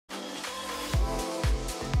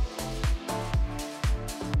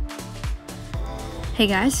Hey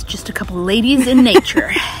guys, just a couple ladies in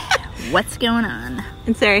nature. What's going on?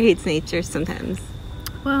 And Sarah hates nature sometimes.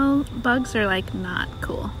 Well, bugs are like not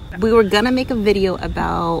cool. We were gonna make a video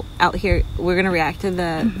about out here. We're gonna react to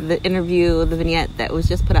the interview, the vignette that was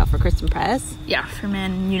just put out for Christen Press. Yeah, for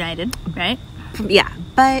Man United, right? Yeah,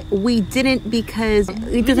 but we didn't because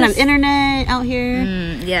it doesn't have internet out here.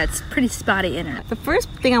 Yeah, it's pretty spotty internet. The first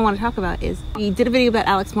thing I want to talk about is we did a video about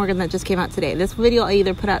Alex Morgan that just came out today. This video I'll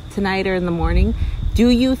either put out tonight or in the morning. Do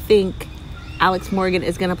you think Alex Morgan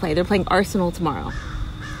is gonna play? They're playing Arsenal tomorrow.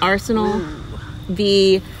 Arsenal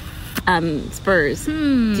v Spurs.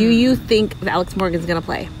 Do you think Alex Morgan's gonna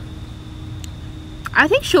play? I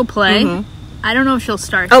think she'll play. I don't know if she'll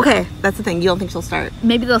start. Okay, that's the thing. You don't think she'll start?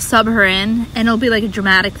 Maybe they'll sub her in, and it'll be like a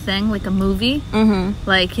dramatic thing, like a movie.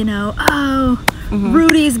 Like, you know,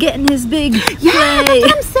 Rudy's getting his big play. Yeah, that's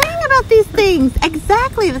what I'm saying about these things.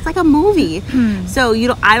 Exactly, it's like a movie. So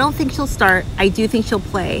I don't think she'll start. I do think she'll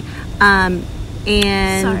play. And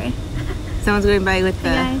sorry, someone's going by with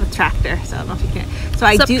the tractor, so I don't know if you can. So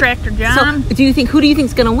What's up, Tractor John? So, who do you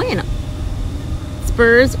think's gonna win?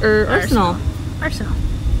 Spurs or Arsenal? Arsenal.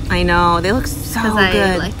 I know, they look so good.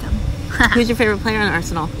 I like them. Who's your favorite player on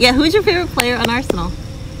Arsenal? Yeah, who's your favorite player on Arsenal?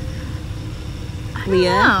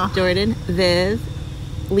 Leah, Jordan, Viv,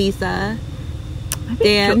 Lisa,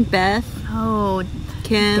 Dan, Beth. Oh,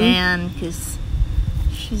 Kim. Dan, because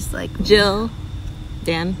she's like Jill.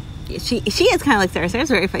 Dan. She is kind of like Sarah. Sarah's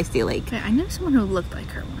very feisty. Like, I knew someone who looked like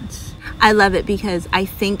her once. I love it because I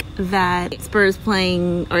think that Spurs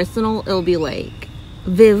playing Arsenal, it'll be like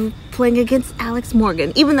Viv playing against Alex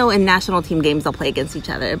Morgan. Even though in national team games they'll play against each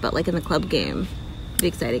other, but like in the club game, it'll be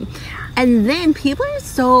exciting. And then people are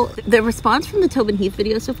the response from the Tobin Heath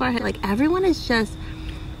video so far, like everyone is just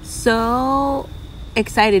so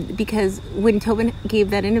excited because when Tobin gave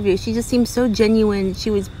that interview, she just seemed so genuine. She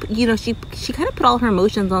was, she kind of put all her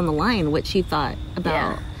emotions on the line, what she thought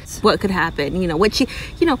about what could happen,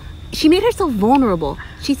 she made herself vulnerable.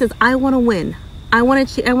 She says, I want to win. I want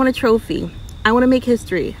a trophy. I want to make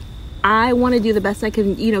history. I want to do the best I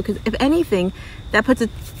can, because if anything,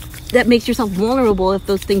 that makes yourself vulnerable if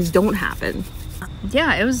those things don't happen.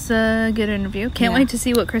 Yeah, it was a good interview. Can't wait to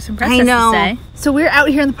see what Christen Press has to say. So we're out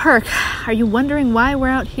here in the park. Are you wondering why we're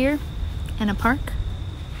out here in a park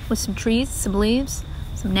with some trees, some leaves,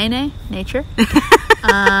 some nature?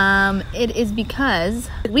 It is because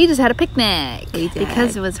we just had a picnic. We did.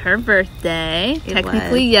 Because it was her birthday.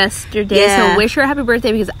 Technically yesterday. So wish her a happy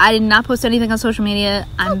birthday because I did not post anything on social media.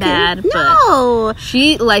 I'm bad. But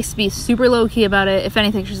she likes to be super low key about it. If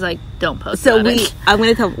anything, she's like, don't post about it. I'm going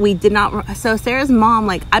to tell, we did not. So Sarah's mom,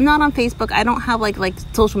 like, I'm not on Facebook. I don't have like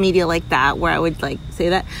social media like that where I would like say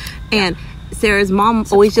that. And Sarah's mom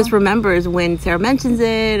always just remembers when Sarah mentions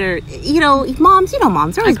it, or moms are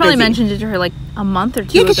always I probably busy. Mentioned it to her like a month or two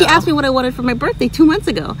ago. Yeah, because she asked me what I wanted for my birthday 2 months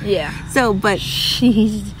ago. Yeah. So, but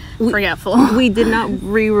she's forgetful. We did not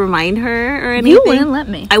remind her or anything. You wouldn't let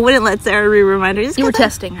me. I wouldn't let Sarah remind her. You were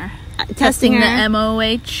testing her. Testing her. The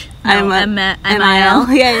MOH.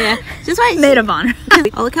 MIL. Yeah. Just why maid of honor.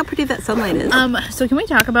 Oh, look how pretty that sunlight is. So can we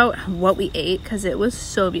talk about what we ate? Because it was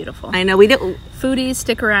so beautiful. I know, we did. Foodies,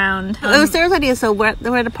 stick around. It was Sarah's idea. So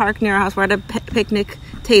we're at a park near our house. We're at a picnic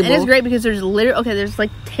table. It is great because there's there's like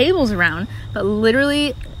tables around, but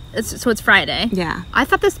literally, it's Friday. Yeah. I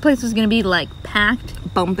thought this place was gonna be like packed.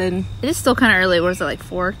 Bumping. It is still kind of early. What is it, like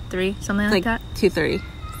 4, 3, something like that? 2:30.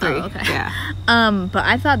 Oh, okay. Yeah. But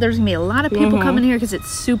I thought there was gonna be a lot of people coming here because it's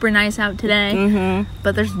super nice out today.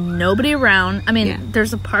 But there's nobody around. I mean,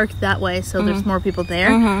 there's a park that way, so there's more people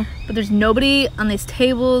there. But there's nobody on these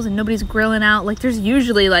tables, and nobody's grilling out. Like there's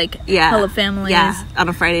usually like hella families. Yeah, on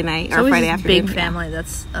a Friday night or Friday afternoon. Big family.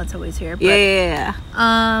 That's always here. But,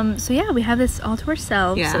 yeah. So yeah, we have this all to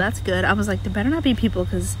ourselves. So that's good. I was like, there better not be people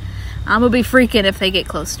because I'm gonna be freaking if they get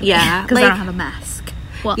close to me. Yeah, because I don't have a mask.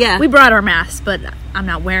 Well, we brought our masks, but I'm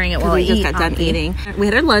not wearing it while I eat. We just got done eating. We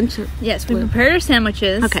had our lunch. Yes, we prepared our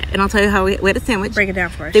sandwiches. Okay, and I'll tell you how we had a sandwich. Break it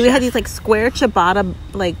down for us. Then we had these like square ciabatta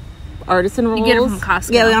like artisan rolls. You get them from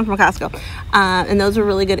Costco. Yeah, we got them from Costco. And those were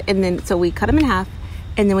really good. And then so we cut them in half,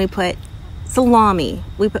 and then we put salami,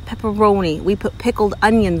 we put pepperoni, we put pickled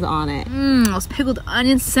onions on it. Those pickled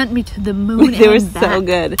onions sent me to the moon. They were so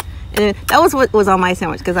good. And that was what was on my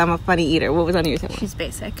sandwich because I'm a funny eater. What was on your sandwich? She's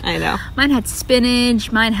basic. I know. Mine had spinach.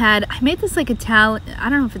 I made this like Italian. I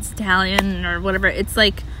don't know if it's Italian or whatever. It's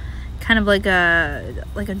like kind of like a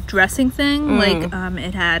dressing thing. Like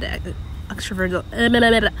it had extra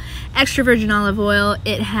virgin olive oil.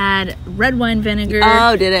 It had red wine vinegar.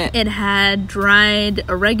 Oh, did it? It had dried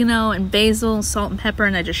oregano and basil, salt and pepper,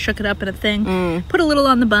 and I just shook it up in a thing. Put a little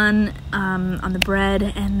on the bun, on the bread,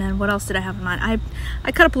 and then what else did I have in mind?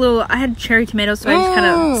 I cut up a little. I had cherry tomatoes, so I just kind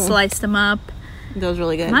of sliced them up. That was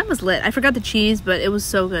really good. Mine was lit. I forgot the cheese, but it was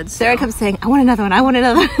so good. Sarah kept saying, I want another one. I want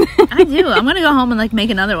another one. I do. I'm going to go home and like make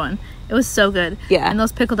another one. It was so good. Yeah. And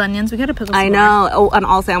those pickled onions, we got to pickle some I know. Oh, on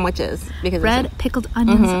all sandwiches. Because red pickled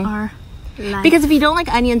onions are life. Because if you don't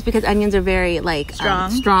like onions, because onions are very like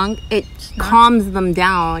strong, it calms them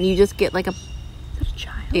down. You just get like a... Is that a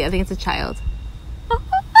child? Yeah, I think it's a child.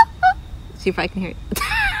 See if I can hear it.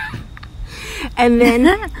 And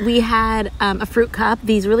then we had a fruit cup.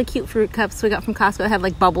 These really cute fruit cups we got from Costco. It had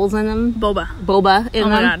like bubbles in them. Boba in them. Oh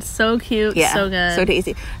my god, so cute. Yeah, so good. So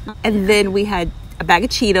tasty. And then we had a bag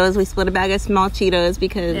of Cheetos. We split a bag of small Cheetos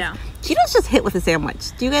because Cheetos just hit with a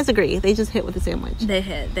sandwich. Do you guys agree? They just hit with a sandwich. They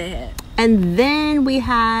hit. And then we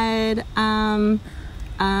had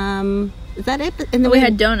is that it? And then we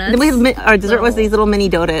had donuts. Then we had our dessert was these little mini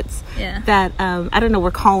donuts. Yeah. That I don't know, were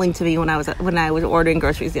calling to me when I was ordering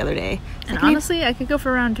groceries the other day. And honestly, I could go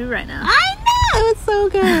for round 2 right now. I know, it was so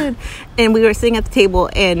good. And we were sitting at the table,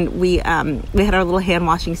 and we had our little hand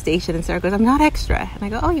washing station. And Sarah goes, "I'm not extra," and I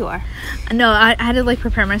go, "Oh, you are." No, I had to like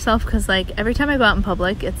prepare myself because like every time I go out in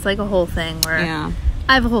public, it's like a whole thing where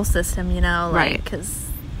I have a whole system, you know, like because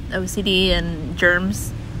OCD and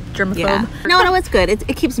germaphobe. Yeah. No, it's good.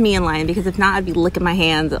 It keeps me in line because if not, I'd be licking my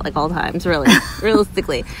hands at like all times, really,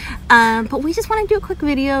 realistically. But we just want to do a quick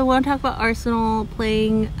video. We want to talk about Arsenal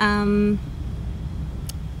playing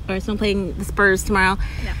the Spurs tomorrow.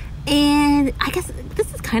 Yeah. And I guess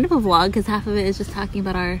this is kind of a vlog because half of it is just talking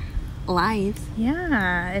about our lives.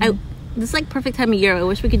 Yeah. This is like perfect time of year. I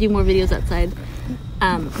wish we could do more videos outside.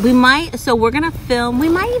 We might. So we're gonna film. We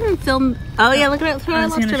might even film. Oh yeah, look at it. Through our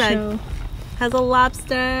lobster bag. Has a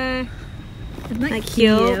lobster. Isn't that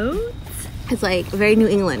cute? It's like very New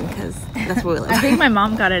England because that's where we live. I think my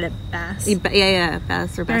mom got it at Bass. Yeah,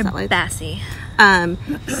 Bass or Bass Outlets. Bassy.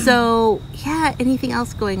 So yeah, anything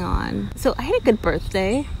else going on? So I had a good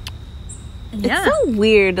birthday. Yeah. It's so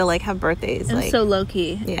weird to like have birthdays. It's so low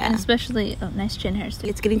key. Yeah. And especially nice chin hairs too.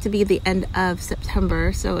 It's getting to be the end of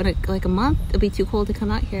September, so in like a month it'll be too cold to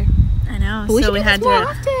come out here. I know. But we had more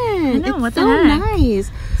often. I know. It's what so the heck?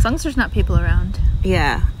 Nice. As long as there's not people around.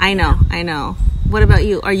 Yeah, I know. What about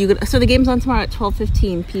you? Are you good? So the game's on tomorrow at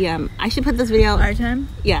 12:15 p.m. I should put this video out. Our time?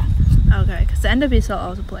 Yeah. Okay, because the NWSL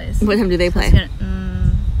also plays. What time do they play?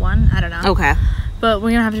 1? I don't know. Okay. But we're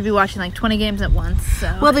going to have to be watching like 20 games at once.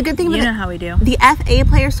 So well, the good thing about you know how we do. The FA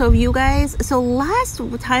player, so if you guys, so last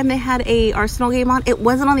time they had a Arsenal game on, it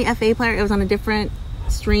wasn't on the FA player, it was on a different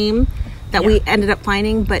stream that we ended up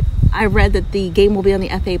finding, but I read that the game will be on the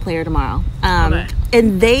FA player tomorrow.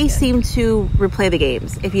 And they seem to replay the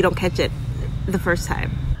games if you don't catch it the first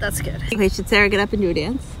time. That's good. Okay, should Sarah get up and do a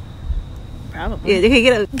dance? Probably.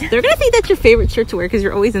 Yeah, they're gonna think that's your favorite shirt to wear because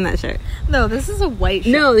you're always in that shirt. No, this is a white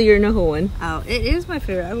shirt. No, you're no one. Oh, it is my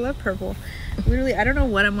favorite. I love purple. Literally, I don't know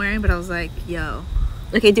what I'm wearing, but I was like, yo.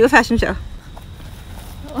 Okay, do a fashion show.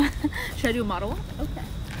 Should I do a model? Okay.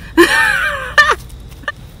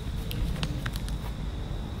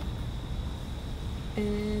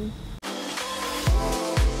 And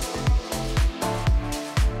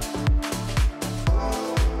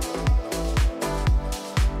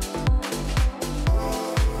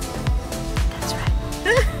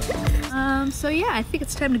so yeah, I think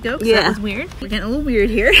it's time to go. That was weird. We're getting a little weird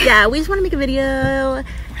here. Yeah, we just want to make a video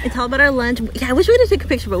and tell about our lunch. Yeah, I wish we would have taken a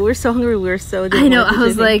picture, but we were so hungry. We were so. I know. I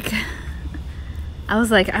was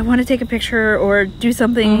like, I want to take a picture or do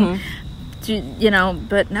something. You know,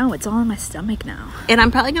 but no, it's all in my stomach now. And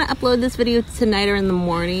I'm probably gonna upload this video tonight or in the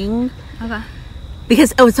morning. Okay.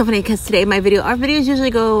 Because it's so funny because today our videos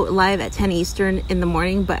usually go live at 10 Eastern in the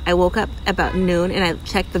morning, but I woke up about noon and I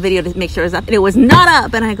checked the video to make sure it was up and it was not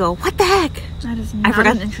up, and I go, what the heck? That is not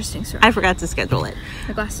an interesting story. I forgot to schedule it.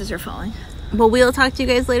 My glasses are falling. Well, we'll talk to you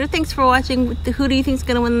guys later. Thanks for watching. Who do you think is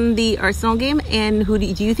going to win the Arsenal game, and who do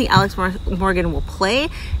you think Alex Morgan will play?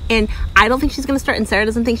 And I don't think she's going to start, and Sarah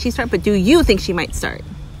doesn't think she'll start, but do you think she might start?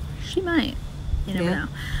 She might. You never know.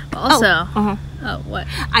 But also, what?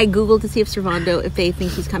 I googled to see if they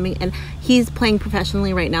think he's coming, and he's playing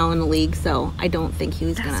professionally right now in the league, so I don't think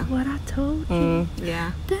he's gonna. That's what I told you.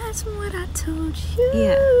 Yeah. That's what I told you.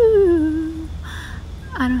 Yeah.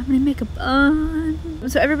 I don't have any makeup on.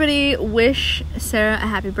 So everybody wish Sarah a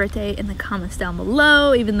happy birthday in the comments down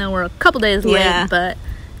below, even though we're a couple days late, but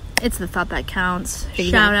It's the thought that counts.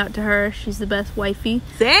 Exactly. Shout out to her. She's the best wifey.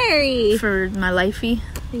 Sari! For my lifey.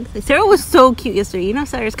 Thanks. Sarah was so cute yesterday. You know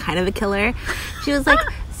Sarah's kind of a killer. She was like,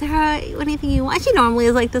 Sarah, anything you want? She normally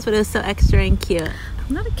is like this, but it was so extra and cute.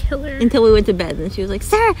 I'm not a killer. Until we went to bed, and she was like,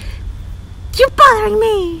 Sarah, you're bothering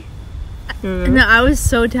me! No, I was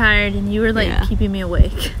so tired, and you were like keeping me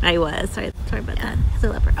awake. I was. Sorry about that. I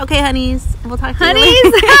love her. Okay, honeys. We'll talk to you Honeys!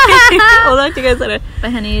 later. We'll talk to you guys later. Bye,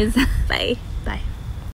 honeys. Bye. Bye.